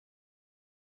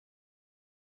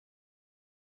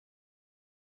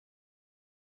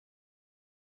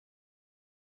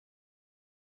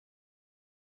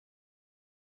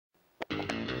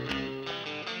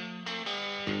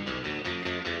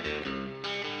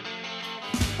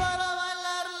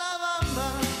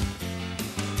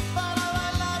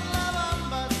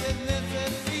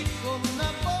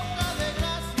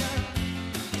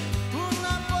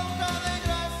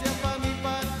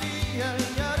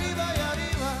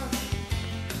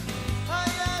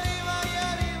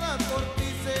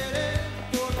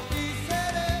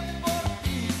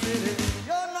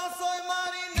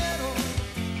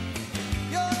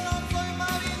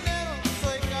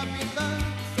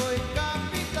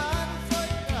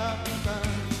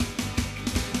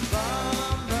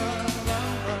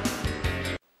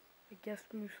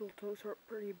mistletoes hurt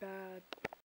pretty bad.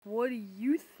 What do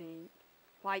you think?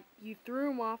 Like, you threw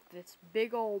him off this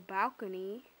big old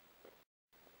balcony.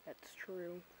 That's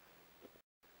true.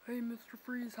 Hey, Mr.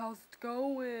 Freeze, how's it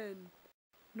going?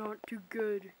 Not too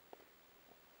good.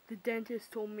 The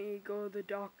dentist told me to go to the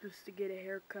doctor's to get a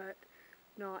haircut,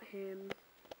 not him.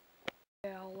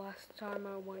 Yeah, last time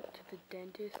I went to the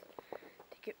dentist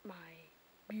to get my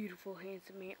beautiful,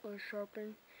 handsome antlers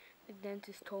sharpened, the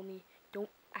dentist told me, don't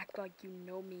act like you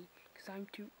know me, 'cause I'm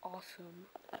too awesome.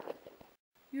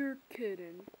 You're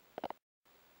kidding.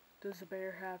 Does a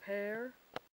bear have hair?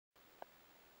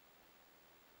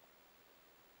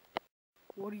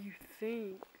 What do you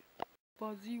think?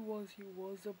 Fuzzy Wuzzy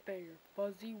was a bear.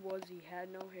 Fuzzy Wuzzy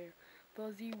had no hair.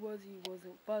 Fuzzy Wuzzy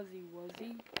wasn't fuzzy, was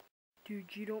he?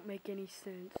 Dude, you don't make any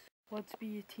sense. Let's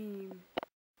be a team.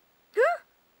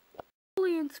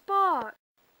 Billy and Spot!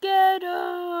 Get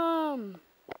 'em!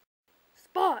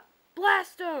 Spot!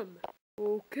 Blast 'em!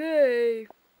 Okay.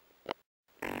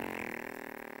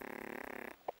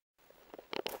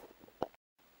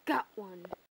 Got one.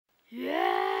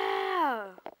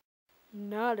 Yeah!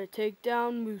 Now to take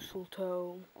down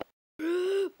Mistletoe.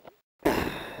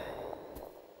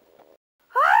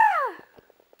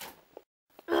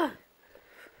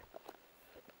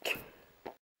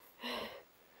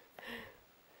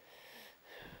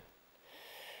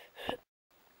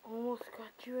 Almost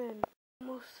got you in.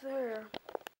 Almost there.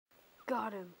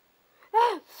 Got him.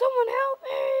 Ah! Someone help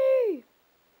me!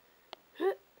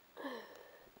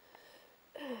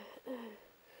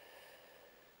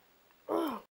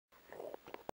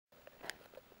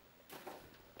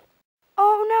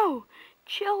 Oh no!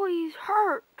 Chili's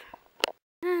hurt.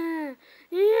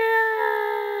 Yeah!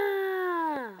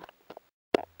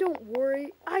 Don't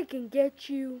worry, I can get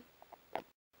you.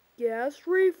 Gas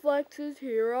reflexes,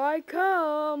 here I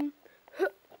come.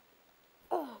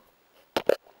 Oh.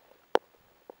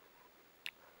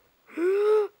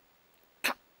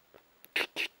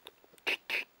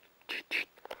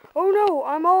 Oh no,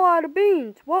 I'm all out of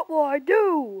beans. What will I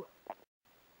do?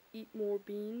 Eat more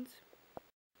beans?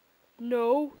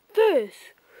 No, this.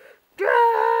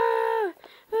 Ah!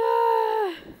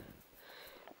 Ah!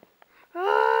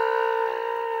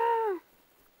 Ah!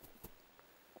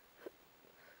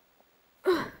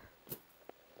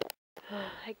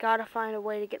 I gotta find a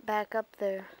way to get back up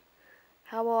there.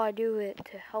 How will I do it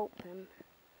to help him?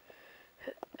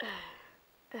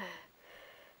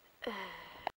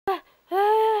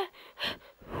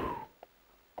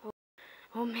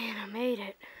 Oh man, I made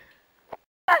it.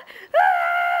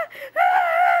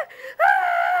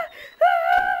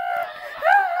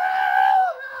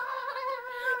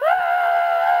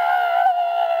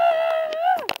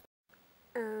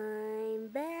 I'm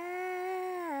back.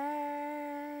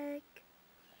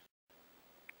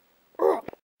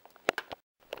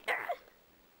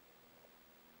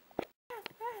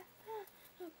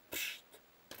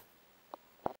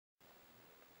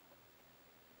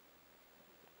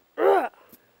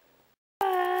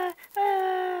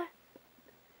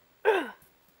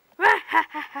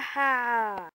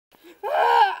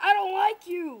 I don't like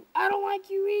you. I don't like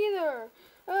you either.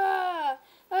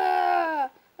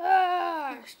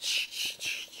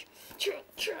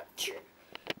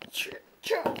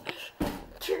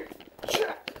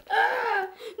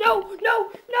 No,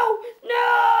 no, no,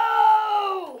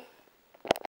 no!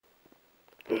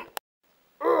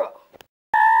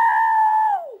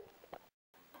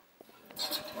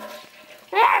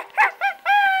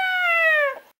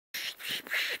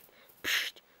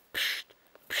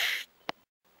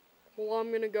 Well,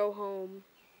 I'm gonna go home.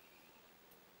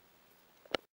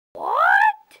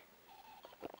 What?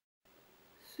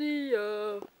 See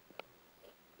ya.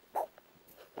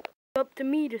 It's up to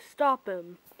me to stop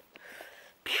him.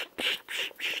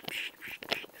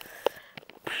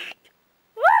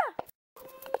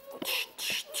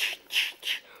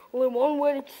 Only one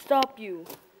way to stop you.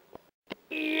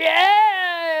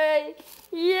 Yay!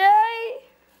 Yay!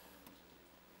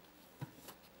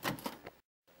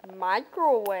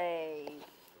 Microwave.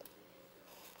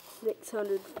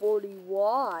 640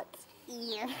 watts.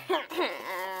 Yeah.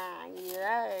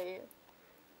 Yay.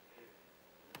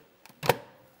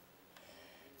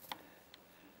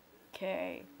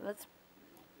 Okay, let's.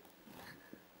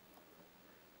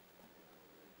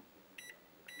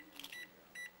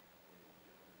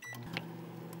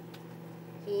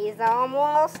 He's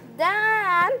almost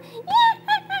done.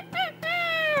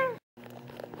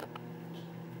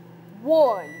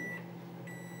 One.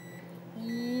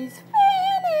 He's finished.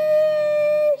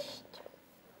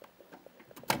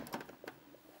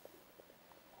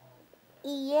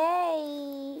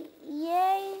 Yay.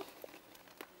 Yay.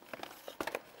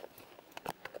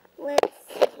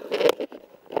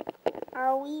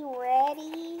 Are we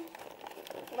ready?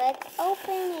 Let's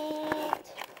open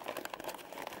it.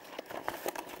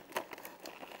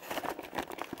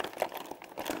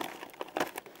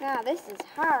 Now this is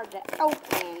hard to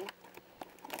open.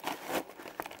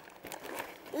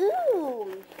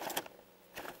 Ooh!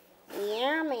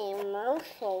 Yummy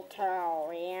mistletoe.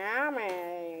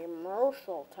 Yummy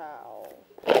mistletoe.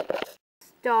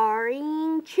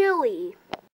 Starring Chili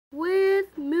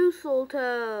with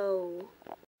mistletoe.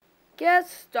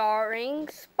 Guest starring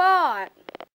Spot.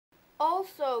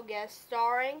 Also guest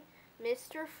starring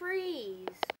Mr.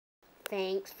 Freeze.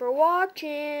 Thanks for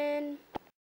watching.